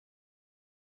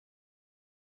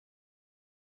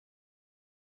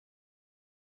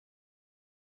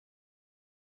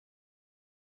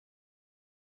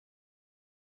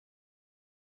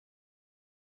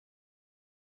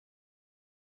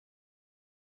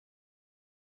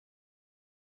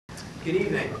Good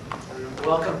evening, and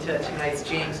welcome to tonight's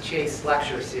James Chace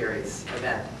Lecture Series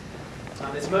event.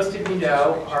 As most of you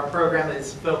know, our program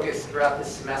is focused throughout this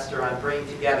semester on bringing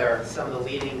together some of the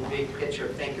leading big picture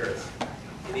thinkers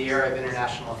in the area of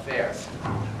international affairs.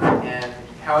 And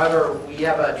however, we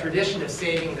have a tradition of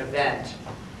saving an event,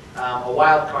 a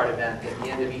wild card event at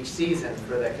the end of each season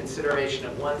for the consideration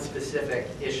of one specific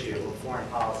issue of foreign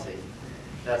policy.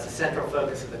 That's the central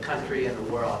focus of the country and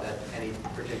the world at any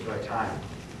particular time.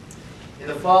 In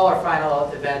the fall, our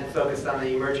final event focused on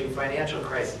the emerging financial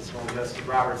crisis when we hosted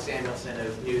Robert Samuelson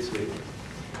of Newsweek.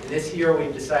 And this year,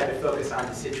 we've decided to focus on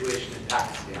the situation in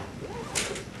Pakistan.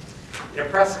 In a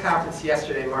press conference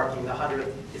yesterday marking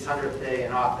his 100th day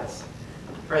in office,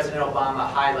 President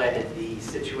Obama highlighted the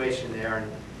situation there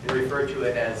and referred to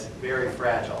it as very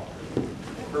fragile.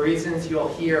 For reasons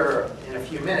you'll hear in a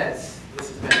few minutes, this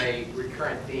has been a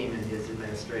recurrent theme in his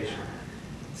administration.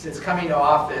 Since coming to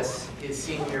office, his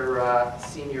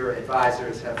senior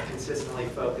advisors have consistently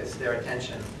focused their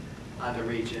attention on the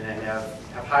region and have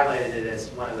highlighted it as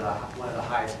one of the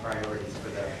highest priorities for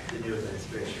the new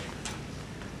administration.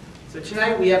 So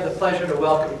tonight we have the pleasure to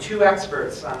welcome two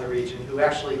experts on the region who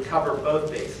actually cover both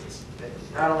bases.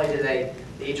 Not only do they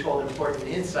each hold important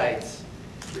insights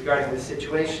regarding the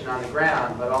situation on the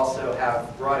ground, but also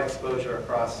have broad exposure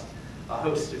across a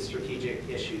host of strategic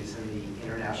issues in the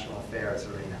international affairs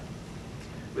arena.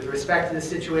 With respect to the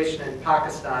situation in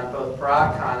Pakistan, both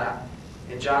Parag Khanna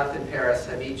and Jonathan Paris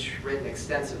have each written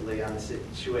extensively on the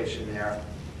situation there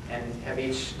and have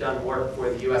each done work for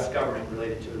the U.S. government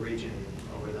related to the region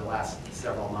over the last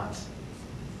several months.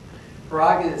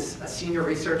 Parag is a senior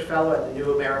research fellow at the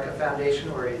New America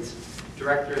Foundation, where he's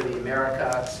director of the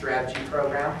America Strategy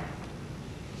Program.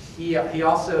 He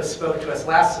also spoke to us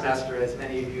last semester, as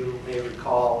many of you may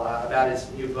recall, about his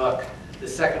new book, The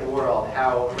Second World,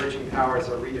 How Emerging Powers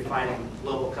Are Redefining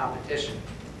Global Competition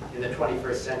in the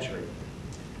 21st Century.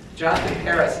 Jonathan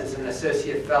Paris is an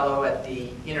associate fellow at the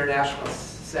International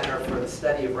Center for the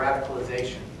Study of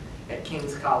Radicalization at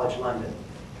King's College London.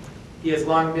 He has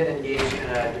long been engaged in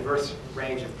a diverse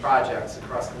range of projects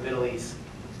across the Middle East,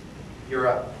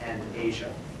 Europe, and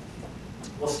Asia.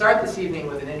 We'll start this evening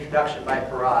with an introduction by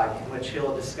Parag, in which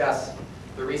he'll discuss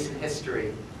the recent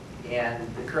history and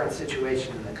the current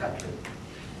situation in the country.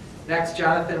 Next,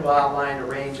 Jonathan will outline a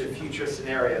range of future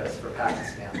scenarios for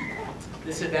Pakistan.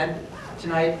 This event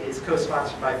tonight is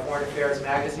co-sponsored by Foreign Affairs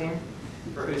Magazine,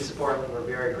 for whose support we're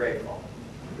very grateful.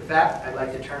 With that, I'd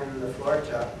like to turn the floor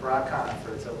to Parag Khanna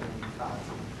for his opening comments.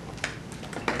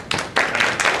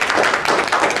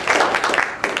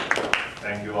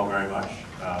 Thank you all very much.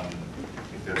 I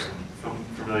think there's some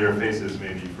familiar faces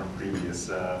maybe from previous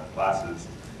classes.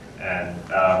 And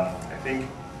I think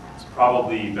it's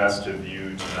probably best to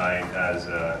view tonight as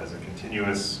a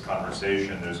continuous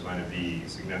conversation. There's going to be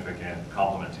significant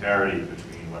complementarity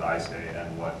between what I say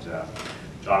and what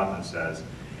Jonathan says.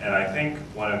 And I think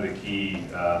one of the key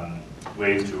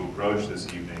ways to approach this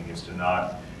evening is to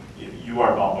not, you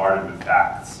are bombarded with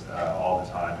facts all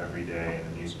the time, every day,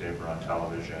 in the newspaper, on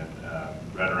television,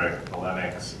 rhetoric,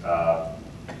 polemics,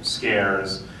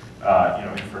 scares,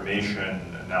 information,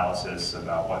 analysis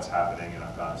about what's happening in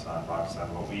Afghanistan,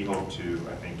 Pakistan. What we hope to,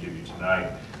 I think, give you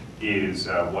tonight is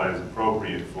what is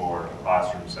appropriate for a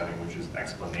classroom setting, which is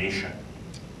explanation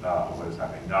of what is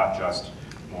happening, not just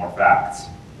more facts.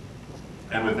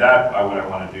 And with that, what I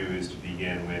want to do is to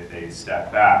begin with a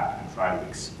step back and try to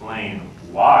explain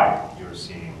why you're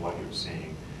seeing what you're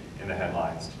seeing in the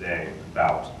headlines today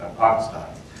about Pakistan.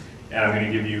 And I'm going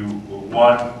to give you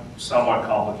one somewhat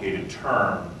complicated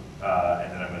term,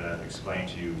 and then I'm going to explain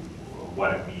to you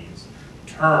what it means.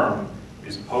 Term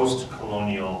is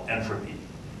post-colonial entropy.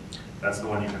 That's the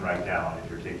one you can write down if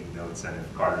you're taking notes and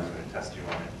if Carter's going to test you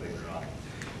on it later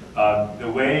on.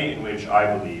 The way in which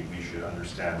I believe we should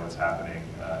understand what's happening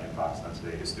in Pakistan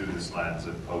today is through this lens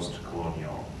of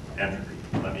post-colonial entropy.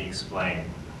 Let me explain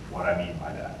what I mean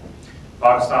by that.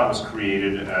 Pakistan was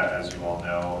created, as you all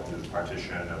know, through the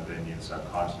partition of the Indian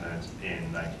subcontinent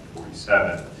in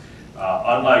 1947.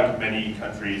 Unlike many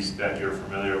countries that you're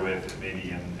familiar with, maybe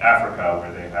in Africa,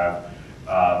 where they have,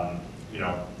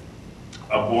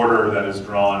 a border that is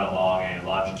drawn along a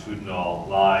longitudinal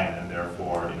line and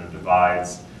therefore,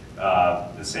 divides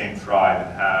the same tribe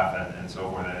in half and so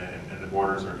forth, and the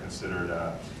borders are considered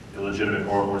illegitimate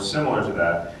or similar to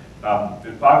that.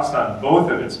 In Pakistan, both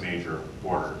of its major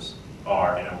borders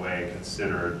are in a way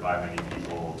considered by many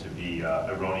people to be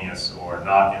erroneous or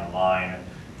not in line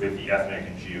with the ethnic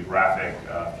and geographic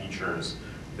features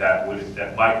that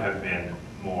might have been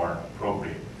more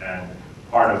appropriate. And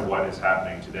part of what is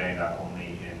happening today, not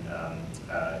only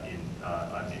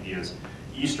on India's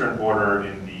eastern border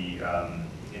in the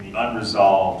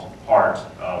unresolved part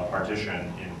of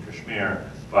partition in Kashmir,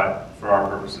 but for our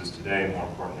purposes today, more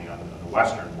importantly on the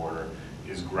western border,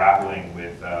 is grappling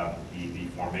with the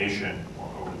formation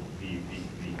or the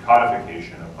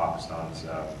codification of Pakistan's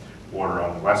border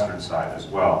on the western side as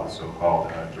well, the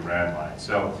so-called Durand Line.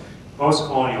 So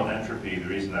post-colonial entropy, the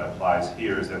reason that applies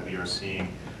here is that we are seeing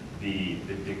the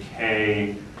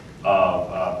decay of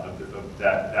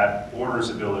that border's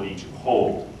ability to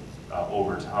hold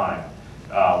over time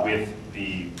with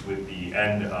the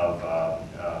end of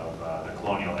the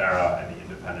colonial era and the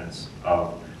independence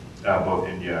of both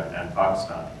India and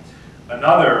Pakistan.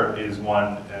 Another is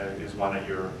one that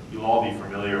you'll all be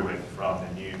familiar with from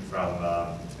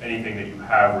anything that you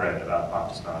have read about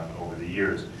Pakistan over the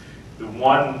years. The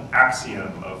one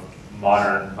axiom of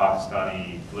modern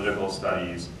Pakistani political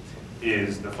studies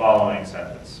is the following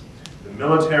sentence: the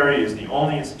military is the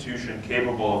only institution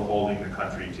capable of holding the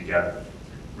country together.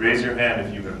 Raise your hand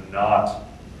if you have not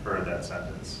heard that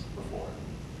sentence before.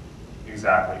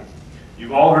 Exactly.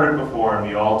 You've all heard it before, and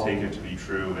we all take it to be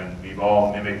true, and we've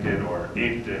all mimicked it or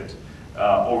aped it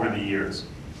over the years.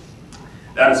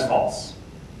 That is false.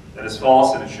 That is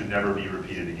false, and it should never be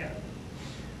repeated again.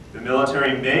 The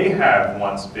military may have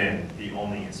once been the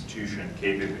only institution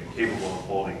capable of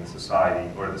holding the society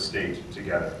or the state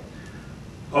together.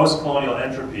 Post-colonial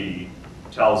entropy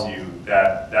tells you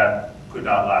that that could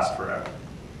not last forever.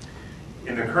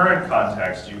 In the current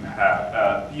context, you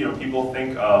have, people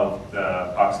think of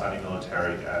the Pakistani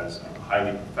military as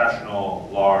highly professional,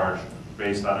 large,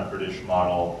 based on a British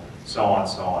model, so on,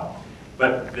 so on.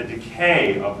 But the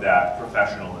decay of that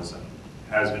professionalism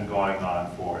has been going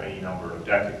on for a number of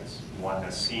decades. One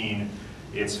has seen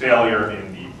its failure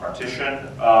in the partition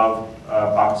of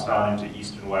Pakistan into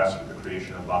East and West with the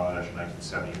creation of Bangladesh in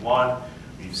 1971.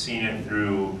 We've seen it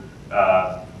through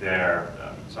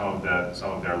some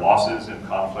of their losses and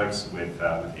conflicts with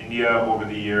India over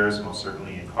the years, most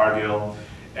certainly in Kargil.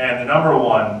 And the number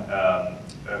one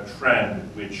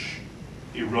trend which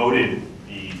eroded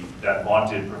that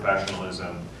vaunted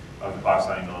professionalism of the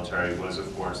Pakistani military was,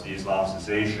 of course, the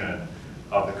Islamicization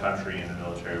of the country and the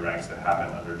military ranks that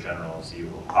happened under General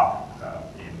Zia-ul-Haq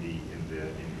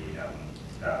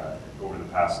over the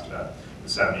past the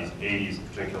 70s and 80s in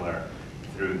particular,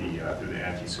 through the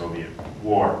anti-Soviet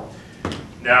war.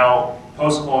 Now,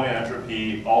 post-colonial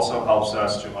entropy also helps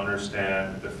us to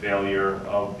understand the failure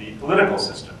of the political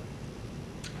system.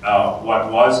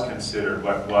 What was a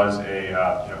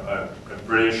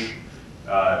British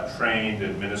trained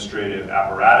administrative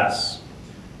apparatus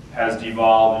has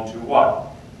devolved into what?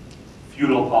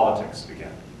 Feudal politics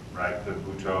again, right? The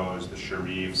Bhuttos, the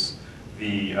Sharifs,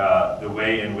 the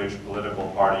way in which political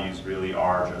parties really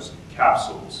are just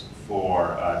capsules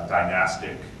for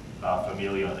dynastic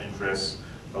familial interests,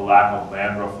 the lack of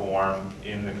land reform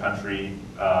in the country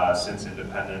since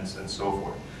independence, and so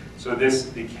forth. So this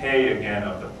decay, again,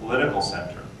 of the political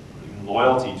center, even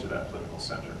loyalty to that political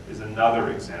center, is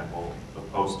another example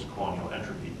of post-colonial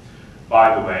entropy.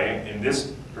 By the way, in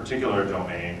this particular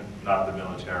domain, not the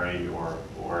military or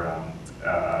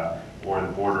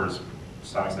the borders to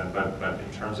some extent, but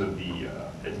in terms of the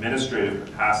administrative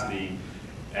capacity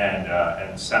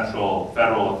and central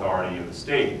federal authority of the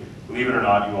state, believe it or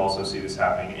not, you also see this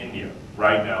happening in India.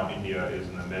 Right now, India is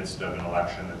in the midst of an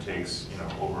election that takes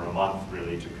over a month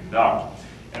really to conduct.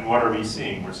 And what are we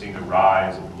seeing? We're seeing the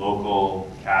rise of local,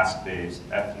 caste-based,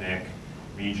 ethnic,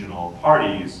 regional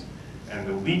parties, and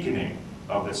the weakening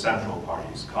of the central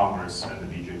parties, Congress and the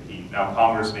BJP. Now,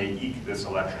 Congress may eke this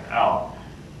election out.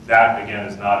 That, again,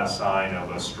 is not a sign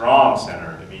of a strong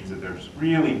center. It means that they're just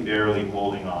really barely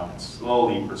holding on, and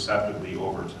slowly, perceptibly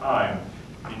over time,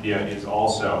 India is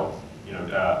also,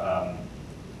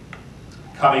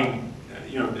 coming,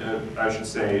 I should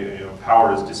say,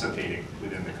 power is dissipating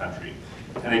within the country.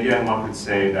 And again, one could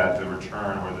say that the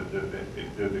return or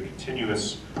the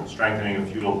continuous strengthening of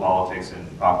feudal politics in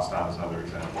Pakistan is another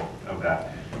example of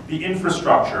that. The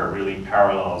infrastructure really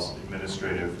parallels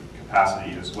administrative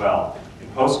capacity as well. In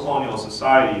post-colonial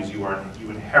societies, you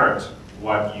inherit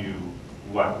what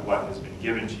has been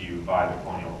given to you by the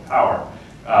colonial power.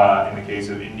 In the case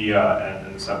of India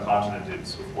and the subcontinent,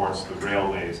 it's of course the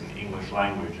railways and the English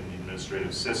language and the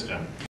administrative system.